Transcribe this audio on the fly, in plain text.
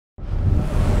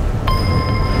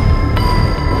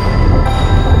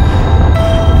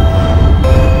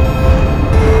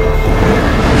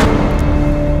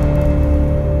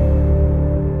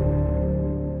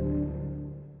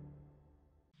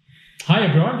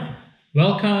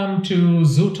Welcome to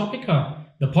Zootopica,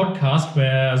 the podcast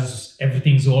where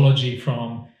everything zoology,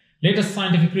 from latest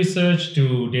scientific research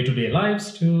to day-to-day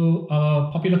lives to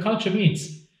popular culture meets.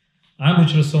 I'm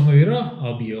Ruchira Somaweera.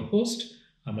 I'll be your host.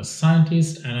 I'm a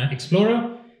scientist and an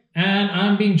explorer, and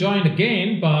I'm being joined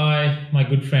again by my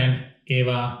good friend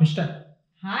Ewa Miszczak.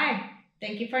 Hi.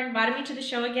 Thank you for inviting me to the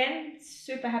show again.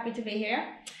 Super happy to be here.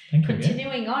 Thank you.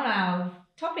 Continuing on our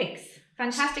topics.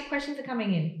 Fantastic questions are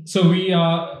coming in. So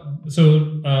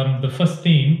the first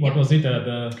theme, what was it?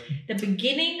 The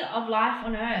beginning of life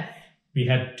on Earth. We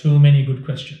had too many good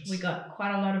questions. We got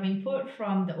quite a lot of input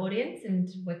from the audience, and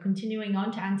we're continuing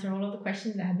on to answer all of the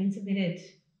questions that have been submitted.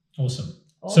 Awesome.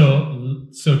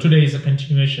 So today is a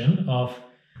continuation of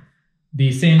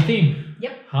the same theme.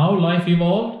 Yep. How life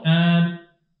evolved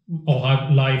or how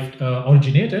life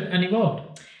originated and evolved.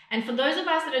 And for those of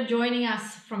us that are joining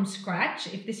us from scratch,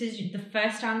 if this is the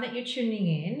first time that you're tuning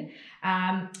in,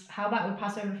 how about we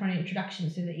pass over for an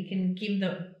introduction so that you can give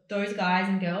those guys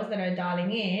and girls that are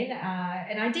dialing in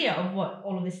an idea of what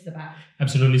all of this is about.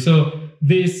 Absolutely. So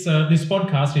this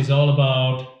podcast is all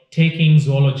about taking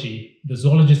zoology, the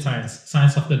zoology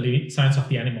science of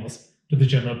the animals, to the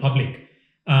general public.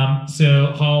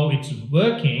 So how it's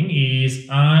working is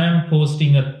I'm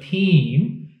posting a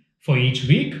theme for each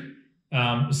week.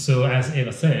 So as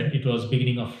Eva said, it was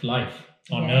beginning of life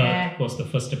on Earth was the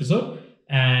first episode.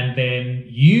 And then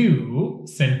you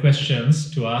send questions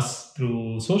to us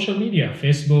through social media,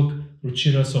 Facebook,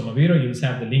 Ruchira Somaweera. You'll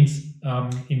have the links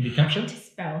in the caption. To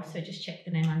spell, so just check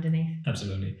the name underneath.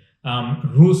 Absolutely.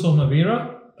 Ru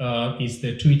Somaweera is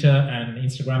the Twitter and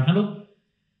Instagram handle.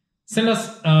 Send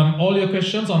us all your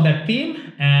questions on that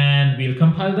theme and we'll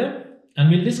compile them and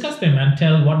we'll discuss them and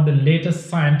tell what the latest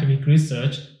scientific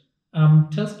research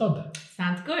tells about that.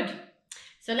 Sounds good.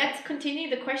 So let's continue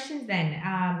the questions then.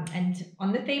 And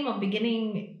on the theme of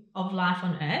beginning of life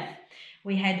on Earth,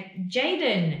 we had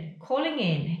Jaden calling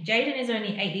in. Jaden is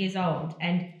only 8 years old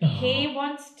and he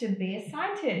wants to be a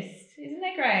scientist. Isn't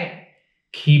that great?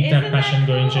 Keep that passion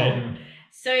going, Jaden.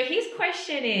 So his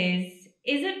question is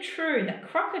it true that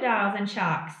crocodiles and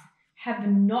sharks have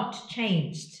not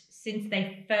changed since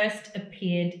they first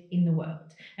appeared in the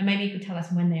world? And maybe you could tell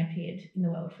us when they appeared in the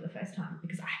world for the first time,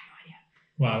 because I have no idea.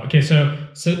 Wow. Okay. So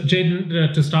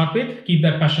Jaden, to start with, keep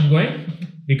that passion going,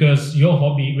 because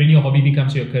when your hobby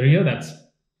becomes your career, that's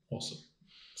awesome.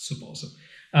 Super awesome.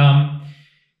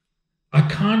 I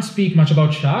can't speak much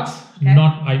about sharks. Okay.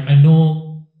 I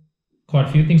know quite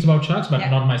a few things about sharks, but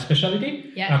not my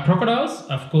specialty. Yeah. Crocodiles,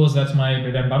 of course, that's my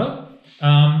bread and butter.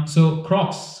 So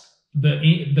crocs, the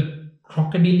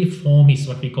crocodiliform is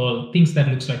what we call things that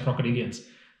looks like crocodilians.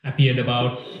 Appeared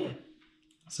about,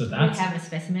 so that's. We have a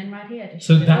specimen right here.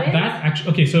 So that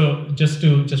actually, okay. So just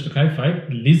to clarify,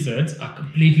 lizards are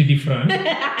completely different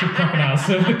to crocodiles.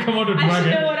 So the Komodo dragon. I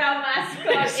should know what our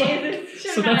mascot is. This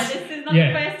is not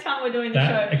the first time we're doing the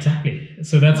show. Exactly.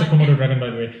 So that's a Komodo dragon,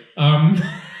 by the way. I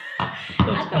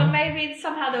thought maybe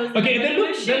somehow there was an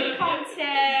evolution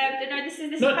concept. No, this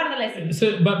is part of the lesson.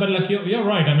 So, but like you're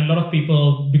right. I mean, a lot of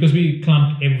people, because we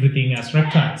clumped everything as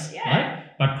reptiles, right?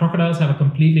 But crocodiles have a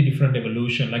completely different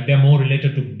evolution. Like they're more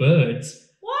related to birds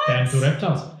than to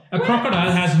reptiles. A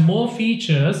crocodile has more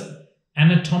features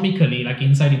anatomically, like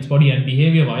inside its body and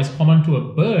behavior-wise, common to a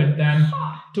bird than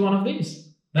to one of these.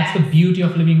 That's the beauty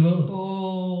of living world.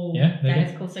 Oh, yeah, that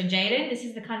is cool. So Jaden, this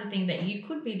is the kind of thing that you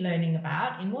could be learning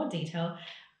about in more detail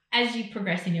as you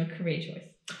progress in your career choice.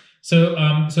 So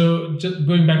just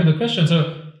going back to the question,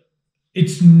 so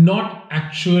it's not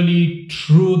actually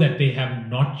true that they have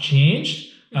not changed.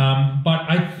 But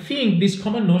I think this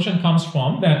common notion comes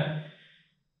from that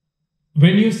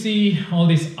when you see all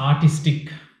these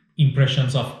artistic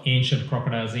impressions of ancient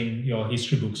crocodiles in your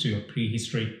history books, your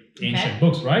prehistoric ancient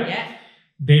books, right? Yeah.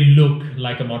 They look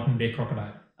like a modern day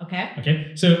crocodile.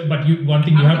 Okay. So, but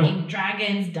I'm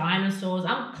dragons, dinosaurs.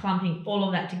 I'm clumping all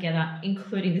of that together,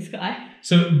 including this guy.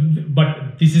 So,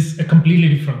 but this is a completely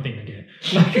different thing again.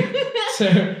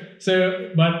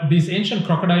 But this ancient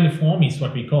crocodiliform is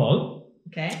what we call.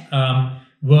 Okay.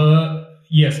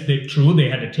 They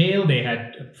had a tail, they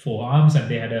had 4 arms, and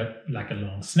they had a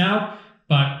long snout.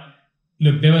 But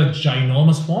look, there were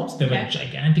ginormous forms. There were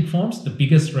gigantic forms. The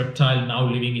biggest reptile now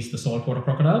living is the saltwater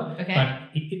crocodile.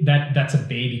 Okay. But that's a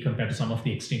baby compared to some of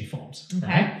the extinct forms. Okay.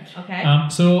 Right? Okay.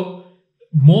 So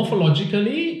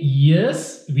morphologically,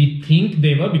 yes, we think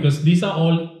they were, because these are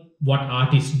all what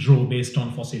artists drew based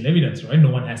on fossil evidence, right? No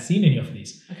one has seen any of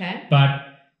these. Okay. But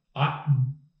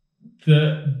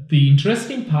the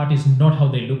interesting part is not how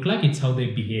they look like, it's how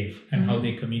they behave and how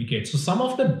they communicate. So some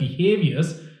of the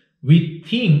behaviors we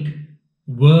think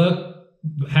were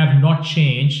have not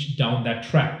changed down that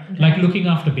track. Okay. Like looking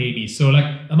after babies. So like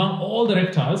among all the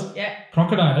reptiles,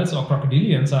 crocodiles or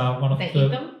crocodilians are one of They the...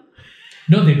 eat them?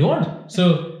 No, they don't.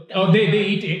 So they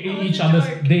eat each other's...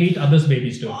 They eat others'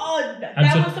 babies too. Oh,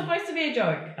 that was supposed to be a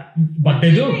joke. But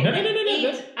they do. No.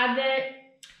 Eat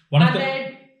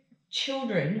other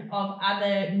children of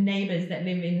other neighbors that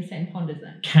live in the same pond as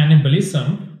them.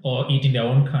 Cannibalism or eating their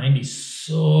own kind is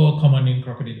so common in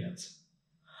crocodilians.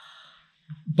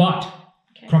 But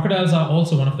crocodiles are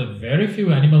also one of the very few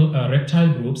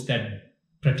reptile groups that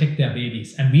protect their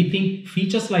babies. And we think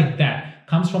features like that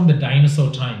comes from the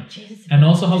dinosaur time. Jesus, and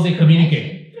also how they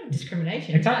communicate.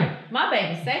 Discrimination. Exactly. My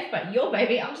baby's safe, but your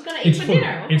baby, I'm just going to eat for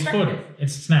dinner. It's food.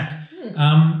 It's snack.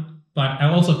 But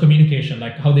also communication,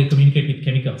 like how they communicate with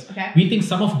chemicals. Okay. We think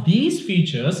some of these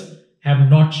features have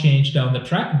not changed down the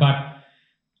track, but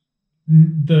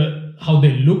how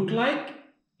they look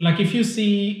like if you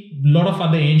see a lot of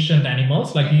other ancient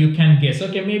animals, like you can guess,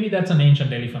 okay, maybe that's an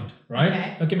ancient elephant,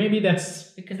 right? Okay, maybe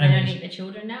that's... Because they don't eat their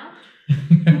children now?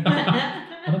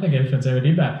 I don't think elephants ever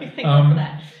did that. Thank God for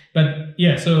that. But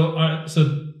yeah, so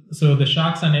the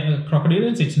sharks and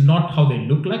crocodilians, it's not how they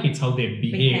look like, it's how they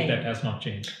behave that has not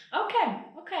changed.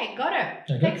 Okay, got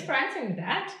it. Okay. Thanks for answering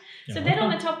that. Yeah, so then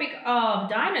on the topic of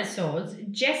dinosaurs,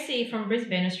 Jessie from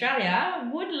Brisbane,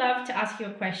 Australia, would love to ask you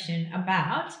a question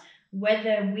about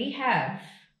whether we have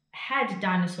had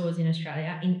dinosaurs in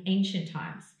Australia in ancient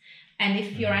times. And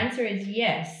if your answer is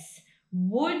yes,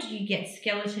 would you get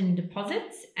skeleton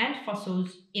deposits and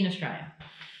fossils in Australia?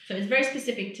 So it's very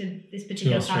specific to this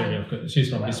particular Australia, part of she's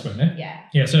from Brisbane, eh? Yeah.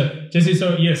 Yeah, so Jessie,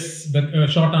 so yes, the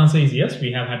short answer is yes,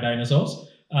 we have had dinosaurs.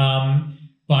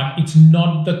 But it's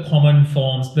not the common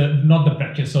forms, not the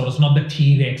Brachiosaurus, not the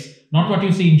T-Rex, not what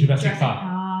you see in Jurassic Park,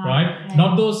 right? Okay.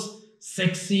 Not those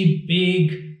sexy,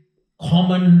 big,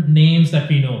 common names that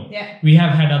we know. Yeah. We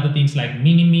have had other things like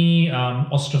Minimi,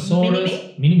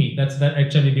 Ostrosaurus. Minimi, that's that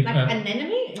actually. Like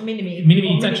anemone? Minimi.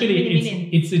 Minimi. It's actually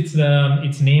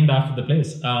it's named after the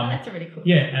place. That's a really cool.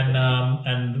 Yeah,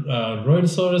 and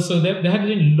Rhodosaurus. So there had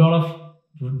been a lot of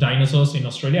dinosaurs in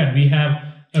Australia, and we have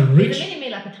a rich. Is a Minimi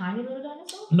like a tiny little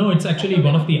dinosaur? No, it's actually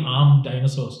one of the armored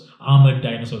dinosaurs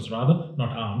rather,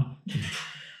 not armed.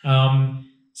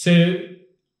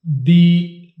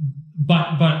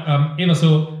 Eva,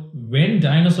 so when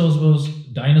dinosaurs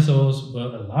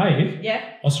were alive,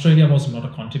 Australia was not a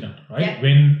continent, right? Yeah.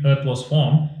 When Earth was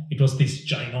formed, it was this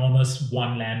ginormous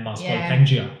one landmass called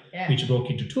Pangaea, which broke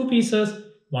into two pieces.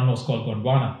 One was called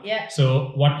Gondwana. Yeah.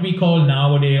 So what we call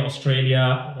nowadays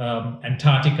Australia,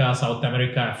 Antarctica, South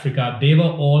America, Africa, they were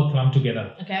all clumped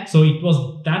together. Okay. So it was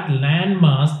that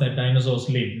landmass that dinosaurs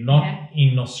lived, not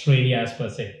in Australia as per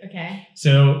se. Okay.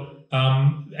 So,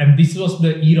 and this was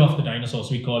the era of the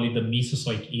dinosaurs. We call it the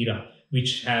Mesozoic era,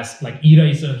 which has era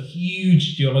is a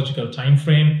huge geological time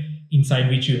frame inside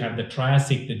which you have the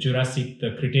Triassic, the Jurassic,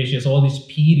 the Cretaceous, all these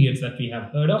periods that we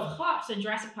have heard of. So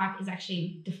Jurassic Park is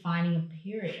actually defining a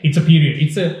period. It's a period.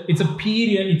 It's a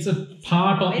period. It's a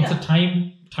part of. It's a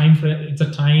time frame. It's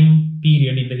a time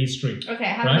period in the history. Okay,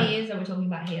 how many years are we talking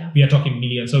about here? We are talking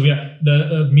millions. So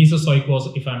the Mesozoic was,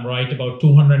 if I'm right, about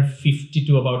 250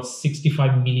 to about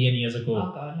 65 million years ago.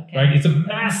 Oh God. Okay. Right. It's a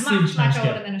massive time scale. Much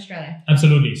older than Australia.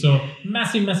 Absolutely. So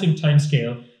massive time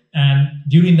scale. And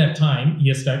during that time,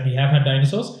 yes, we have had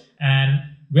dinosaurs. And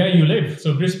where you live,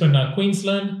 so Brisbane,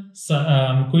 Queensland,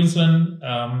 South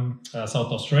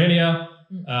Australia,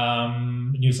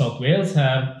 New South Wales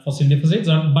have fossil deposits,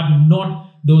 but not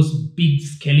those big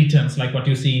skeletons like what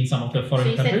you see in some of the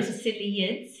foreign countries. So you said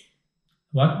fossiliids.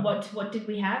 What did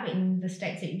we have in the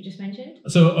states that you just mentioned?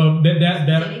 So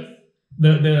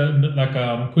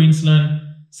Queensland,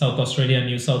 South Australia,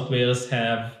 New South Wales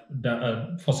have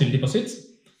fossil deposits.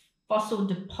 Fossil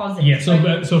deposits. Yeah, so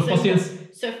fossils.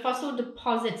 So fossil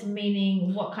deposits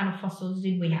meaning what kind of fossils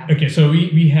did we have? Okay, so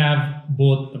we have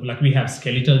both, we have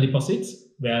skeletal deposits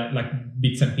where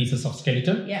bits and pieces of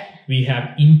skeleton. Yeah. We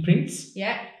have imprints.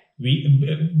 Yeah.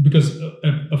 Because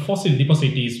a fossil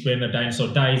deposit is when a dinosaur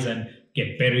dies and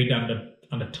get buried under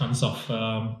tons of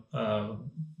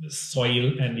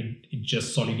soil and it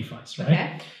just solidifies, right?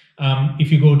 Okay.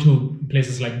 If you go to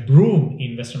places like Broome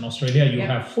in Western Australia, you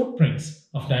have footprints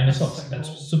of dinosaurs. That's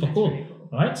super cool, really cool,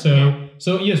 right? So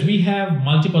yes, we have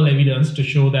multiple evidence to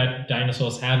show that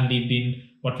dinosaurs have lived in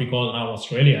what we call now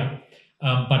Australia,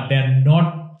 but they're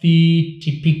not the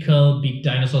typical big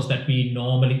dinosaurs that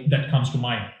comes to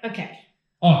mind. Okay.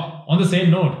 Oh, on the same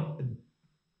note, a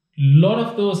lot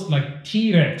of those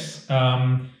T-Rex,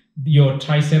 your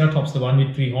Triceratops, the one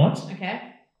with 3 horns. Okay.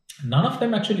 None of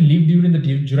them actually lived during the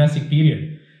Jurassic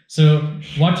period. So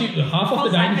half of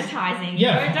the dinosaurs. Advertising.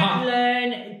 Yeah, Don't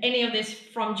learn any of this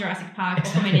from Jurassic Park or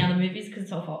from any other movies because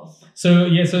it's all false. So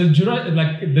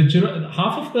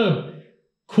half of the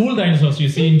cool dinosaurs you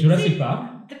see in Jurassic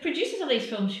Park. The producers of these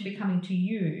films should be coming to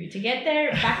you to get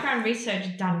their background research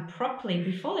done properly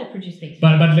before they produce these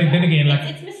films. But then again,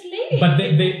 it's misleading.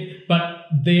 But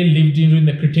they lived during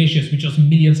the Cretaceous, which was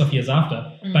millions of years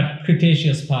after. But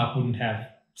Cretaceous Park wouldn't have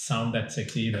sound that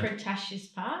sexy either. Cretaceous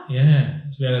Park? Yeah.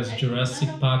 Whereas Jurassic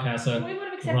Park has a we would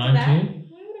have accepted rhyme that. too.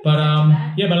 But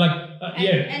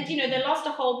they lost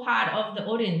a whole part of the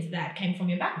audience that came from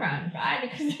your background, right?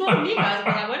 Because you guys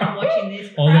were like, we're not watching this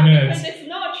all the nerds. because it's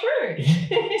not true.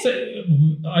 So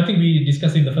I think we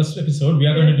discussed in the first episode. We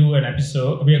are going to do an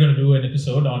episode. We are going to do an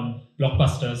episode on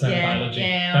blockbusters and biology.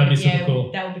 That would be super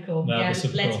cool. That would be cool. Let's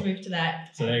move to that.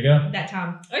 So there you go. That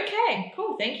time. Okay,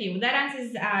 cool. Thank you. That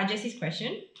answers Jesse's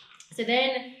question. So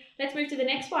then let's move to the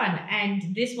next one.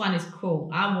 And this one is cool.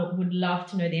 I would love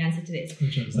to know the answer to this.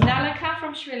 Nalaka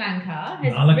from Sri Lanka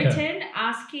has written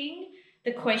asking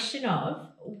the question of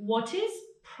what is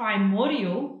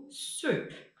primordial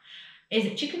soup? Is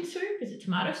it chicken soup? Is it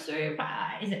tomato soup?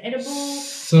 Is it edible?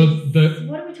 So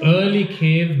the early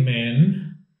cavemen...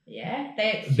 Yeah,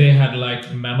 they had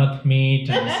like mammoth meat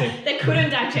and they couldn't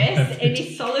digest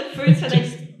any solid food, so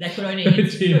they could only eat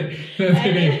soup.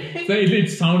 So it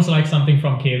sounds like something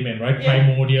from cavemen, right? Yeah.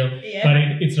 Primordial, but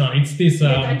it's not. It's this. The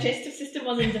digestive system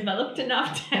wasn't developed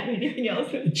enough to have anything else.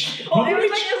 Or it was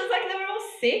like they were all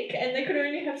sick and they could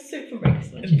only have soup for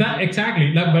breakfast.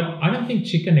 Exactly. But I don't think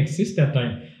chicken exists that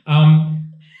time.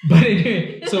 But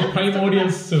anyway, so primordial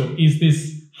soup is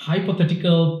this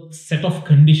hypothetical set of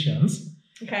conditions.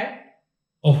 Okay.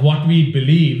 Of what we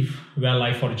believe where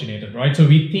life originated, right? So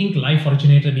we think life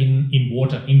originated in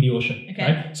water, in the ocean,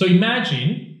 right? So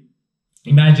imagine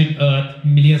Earth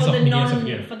millions of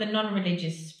years. For the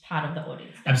non-religious part of the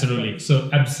audience. Absolutely.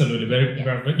 So absolutely,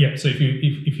 very. So if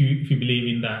you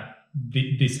believe in that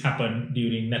this happened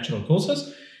during natural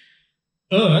causes,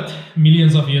 Earth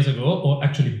millions of years ago, or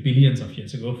actually billions of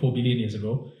years ago, 4 billion years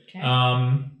ago. Okay.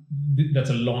 That's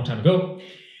a long time ago.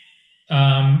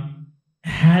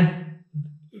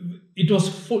 It was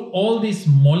full, all these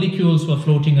molecules were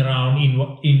floating around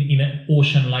in an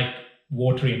ocean-like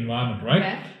watery environment, right?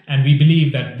 Okay. And we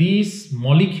believe that these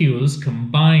molecules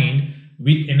combined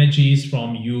with energies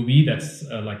from UV, that's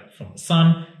like from the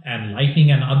sun, and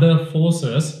lightning and other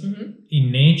forces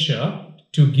in nature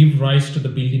to give rise to the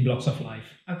building blocks of life.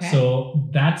 Okay. So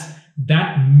that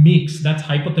mix, that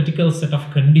hypothetical set of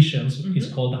conditions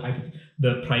is called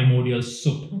the primordial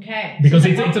soup. Okay. Because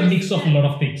it's a mix of a lot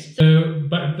of things.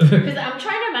 Because I'm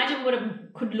trying to imagine what it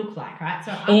could look like, right?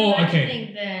 So I'm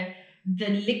imagining the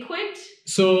liquid.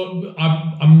 So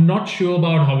I'm not sure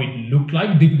about how it looked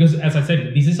like because, as I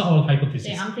said, this is all hypothesis.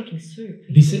 Yeah, I'm thinking soup.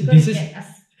 This is the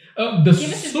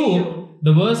soup.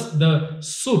 The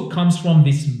soup comes from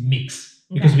this mix.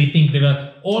 Because we think there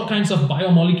were all kinds of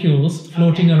biomolecules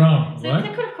floating around, so right? they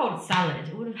could have called it salad.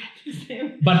 It would have had the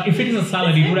same. But if it is a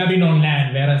salad, it would have been on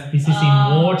land, whereas this is in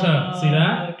water. See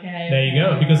that? Okay. There you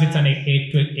go. Because it's an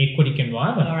aquatic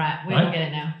environment. All right, we don't get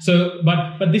it now. So,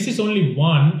 but this is only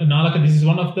one, Nalaka, this is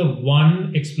one of the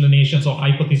one explanations or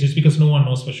hypothesis because no one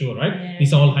knows for sure, right? Yeah.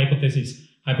 These are all hypotheses.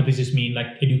 Hypotheses mean like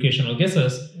educational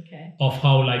guesses of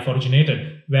how life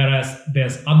originated. Whereas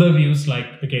there's other views like,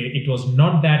 it was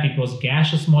not that, it was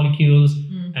gaseous molecules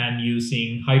and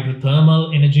using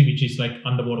hydrothermal energy, which is like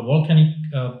underwater volcanic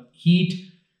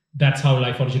heat. That's how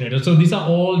life originated. So these are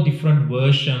all different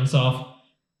versions of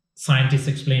scientists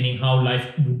explaining how life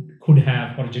could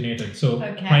have originated. So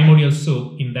primordial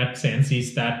soup in that sense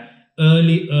is that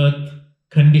early Earth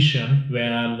condition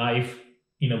where life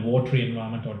in a watery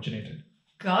environment originated.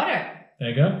 Got it. There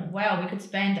you go. Wow, we could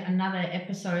spend another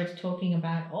episode talking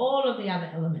about all of the other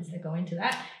elements that go into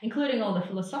that, including all the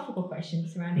philosophical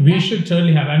questions surrounding that. We should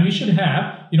totally have, and we should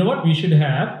have, you know what we should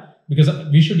have? Because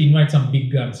we should invite some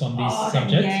big guns on these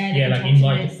subjects.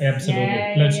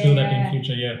 Absolutely. Let's do that in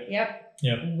future,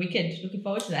 Yep. Wicked. Looking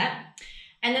forward to that.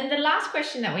 And then the last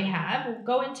question that we have, we'll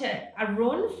go into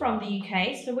Arun from the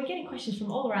UK. So we're getting questions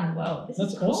from all around the world.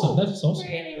 That's cool. Awesome. That's awesome.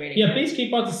 Really, really cool. Please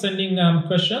keep on sending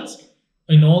questions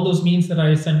in all those means that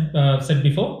I said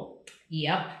before.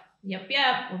 Yep.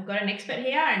 We've got an expert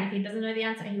here, and if he doesn't know the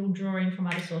answer, he will draw in from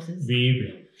other sources. We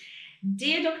will.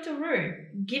 Dear Dr. Ru,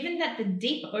 given that the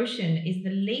deep ocean is the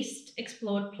least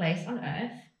explored place on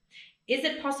Earth, is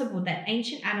it possible that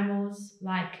ancient animals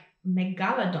like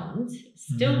megalodons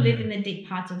still live in the deep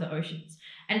parts of the oceans?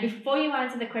 And before you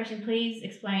answer the question, please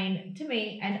explain to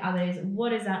me and others,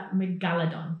 what is a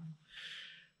megalodon?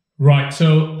 Right.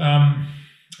 So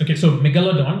Okay, so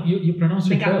megalodon, you pronounced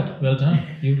it well. Megalodon. Well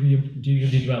done. You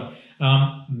did well.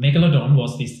 Megalodon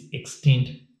was this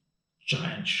extinct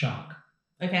giant shark.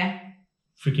 Okay.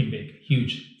 Freaking big,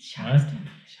 huge. Sharks. Right?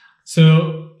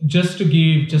 So just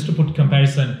to put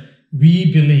comparison,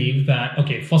 we believe that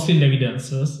fossil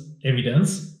evidence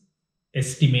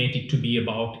estimate it to be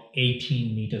about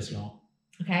 18 meters long.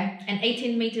 Okay, and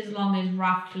 18 meters long is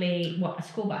roughly what, a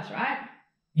school bus, right?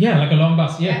 Yeah, like a long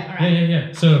bus.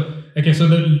 Yeah. So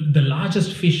the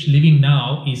largest fish living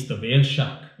now is the whale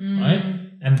shark, right?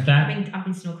 And that I've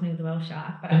been snorkeling with the whale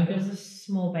shark, but it was a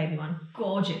small baby one,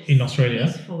 gorgeous in Australia.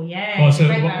 Peaceful, yeah. Oh, so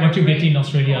what you get in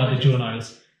Australia are the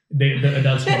juveniles. The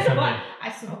adults don't come there. I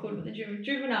snorkeled with the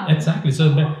juvenile. Exactly.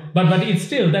 So, but it's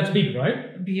still, that's big,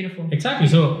 right? Beautiful. Exactly.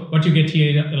 So what you get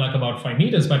here, like about 5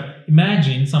 meters, but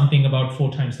imagine something about 4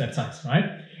 times that size, right?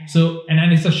 Yeah. So,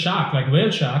 and it's a shark, like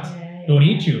whale sharks don't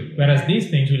eat you, whereas these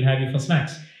things will have you for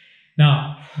snacks.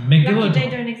 Now, megalodon. Lucky they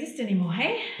don't exist anymore,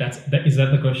 hey? Is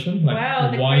that the question? Like,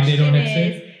 well, why they don't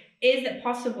exist? Is it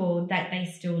possible that they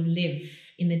still live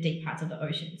in the deep parts of the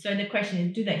ocean? So the question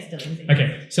is, do they still exist?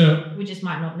 Okay, so we just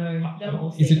might not know them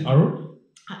or is it Arun?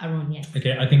 Arun, yes.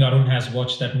 Okay, I think Arun has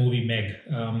watched that movie Meg,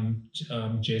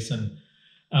 Jason,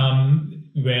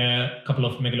 where a couple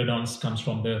of megalodons comes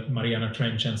from the Mariana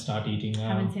Trench and start eating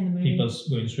Haven't seen the movie. people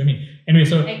going swimming. Anyway,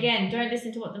 so again, don't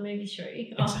listen to what the movies show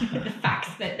you. The facts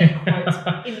that they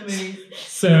quote in the movies.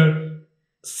 So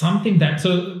something that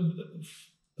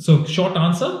so short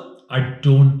answer, I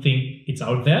don't think it's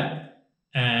out there.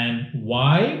 And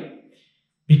why?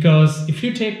 Because if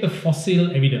you take the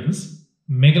fossil evidence,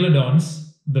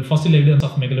 the fossil evidence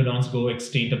of megalodons go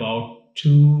extinct about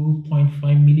 2.5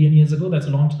 million years ago. That's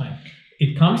a long time.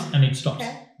 It comes and it stops.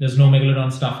 Okay. There's no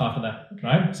megalodon stuff after that,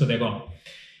 right? So they're gone.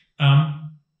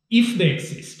 If they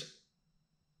exist,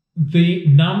 the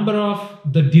number of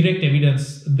the direct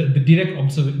evidence,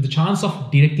 the chance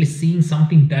of directly seeing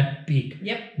something that big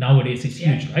nowadays is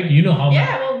huge, right? You know how much.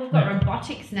 Well, we've got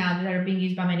robotics now that are being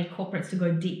used by many corporates to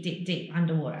go deep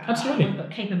underwater. Absolutely. We've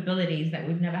got capabilities that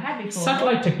we've never had before.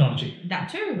 Satellite technology. That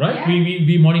too. Right? Yeah.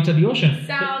 We monitor the ocean.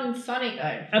 Sound sonic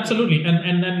though. Absolutely.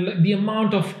 And the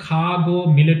amount of cargo,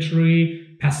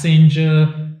 military,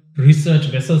 passenger, research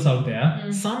vessels out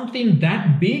there, something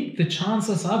that big, the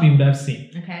chances are we would have seen.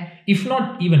 Okay. If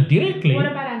not even directly. What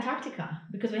about Antarctica?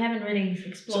 Because we haven't really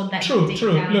explored that true.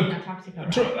 down in Look, Antarctica.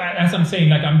 Right? True. As I'm saying,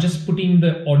 like I'm just putting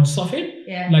the odds of it.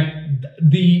 Yeah. Like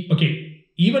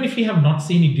even if we have not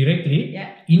seen it directly,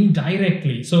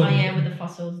 indirectly. So with the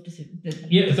fossils.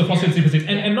 It's the fossils deposit.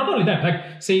 And not only that,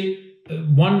 like say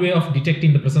one way of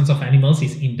detecting the presence of animals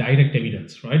is indirect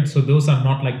evidence, right? So those are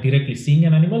not like directly seeing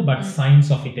an animal, but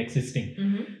signs of it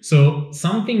existing. So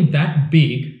something that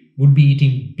big would be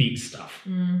eating big stuff,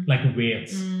 like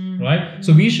whales, right?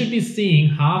 So we should be seeing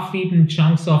half-eaten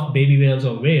chunks of baby whales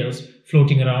or whales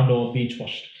floating around or beach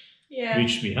washed,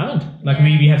 which we haven't. Like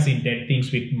we have seen dead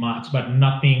things with marks, but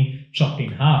nothing chopped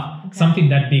in half. Okay. Something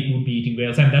that big would be eating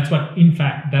whales. And that's what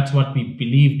we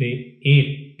believe they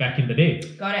ate back in the day.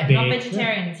 Got it. Not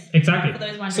vegetarians. Exactly. For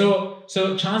those wondering.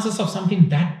 So chances of something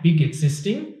that big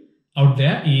existing out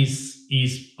there is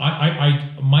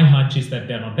my hunch is that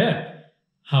they're not there.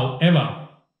 However,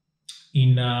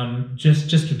 in just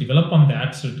to develop on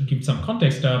that, so to give some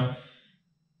context,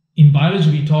 in biology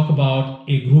we talk about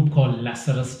a group called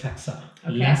Lazarus taxa.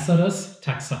 Okay. Lazarus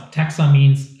taxa. Taxa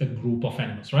means a group of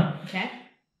animals, right? Okay.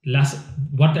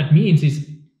 What that means is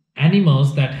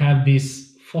animals that have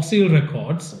these fossil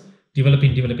records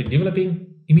developing,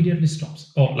 immediately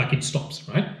stops, or like it stops,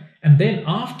 right? And then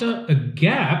after a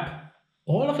gap,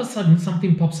 all of a sudden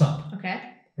something pops up. Okay.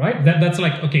 Right? That's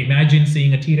like, okay, imagine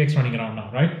seeing a T-Rex running around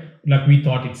now, right? Like we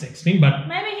thought it's extinct, but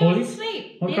maybe he was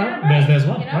asleep. Okay, there's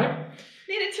one, right?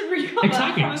 Needed to recover.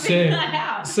 Exactly. From a big night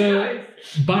out.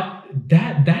 But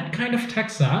that kind of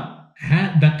taxa,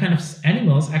 that kind of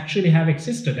animals actually have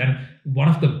existed, and one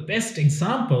of the best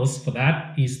examples for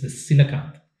that is the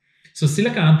coelacanth. So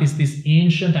coelacanth is this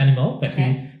ancient animal that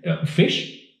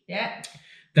fish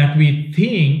that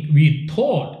we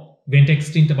thought went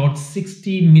extinct about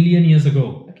 60 million years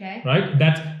ago. Okay.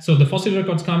 Right? So the fossil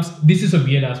records comes, this is a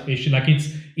weird aspect. Like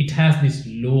it has this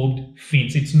lobed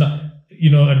fins. It's not,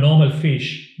 a normal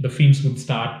fish, the fins would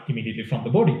start immediately from the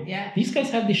body. Yeah. These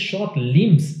guys have these short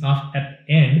limbs at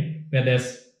end where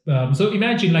there's, so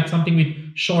imagine like something with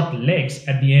short legs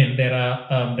at the end, there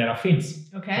are fins.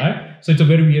 Okay. Right? So it's a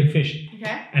very weird fish.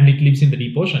 Okay. And it lives in the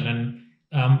deep ocean. And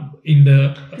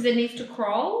because it needs to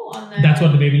crawl on the. That's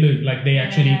what the baby live. Like they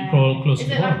actually crawl close to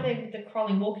the bottom. Is it like the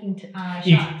crawling, walking sharks?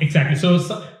 Exactly.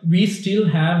 So we still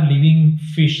have living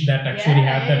fish that actually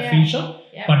have that feature,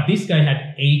 Yep. But this guy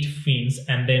had 8 fins,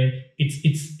 and then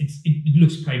it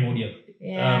looks primordial.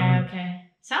 Yeah. Okay.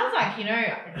 Sounds like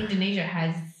Indonesia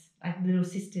has like little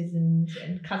sisters and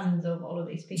cousins of all of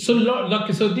these people.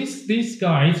 So this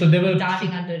guy, so they were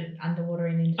diving underwater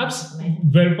in Indonesia.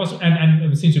 Very possible.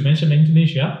 And since you mentioned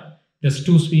Indonesia, there's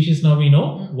 2 species now we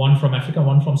know. One from Africa,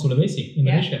 one from Sulawesi,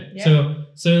 Indonesia. Yeah.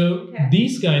 So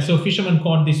these guys, so fishermen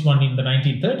caught this one in the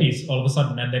 1930s all of a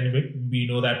sudden, and then we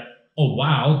know that, oh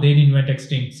wow, they didn't went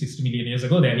extinct 60 million years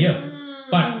ago. They're here.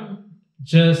 But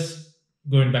just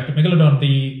going back to Megalodon,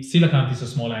 the coelacanth is a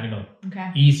small animal.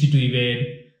 Okay. Easy to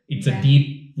evade. It's a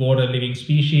deep water living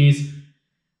species.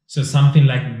 So something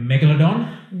like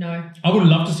Megalodon. No. I would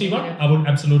love to see one. I would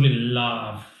absolutely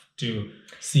love to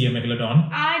see a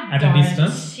Megalodon at a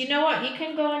distance. You know what? You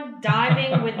can go on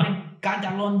diving with my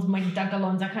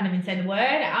dagalons. I can't even say the word.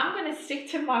 I'm going to stick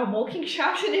to my walking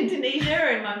sharks in Indonesia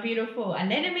and my beautiful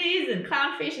anemones and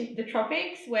clownfish in the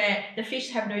tropics where the fish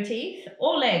have no teeth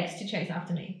or legs to chase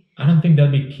after me. I don't think they'll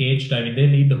be cage diving. They'll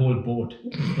need the whole boat.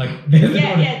 Like that's what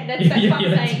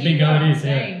I'm saying. You know what I'm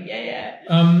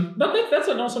saying. But that's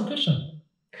an awesome question.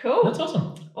 Cool. That's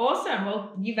awesome. Awesome.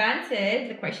 Well, you've answered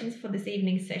the questions for this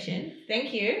evening's session.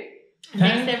 Thank you.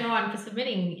 Thanks everyone for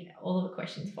submitting all of the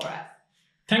questions for us.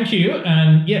 Thank you.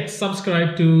 And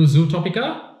subscribe to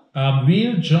Zootopica.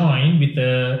 We'll join with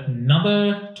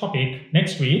another topic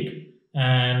next week,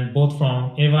 and both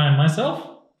from Ewa and myself.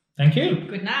 Thank you.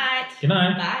 Good night. Good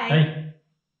night. Bye. Bye.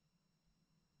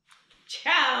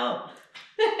 Ciao.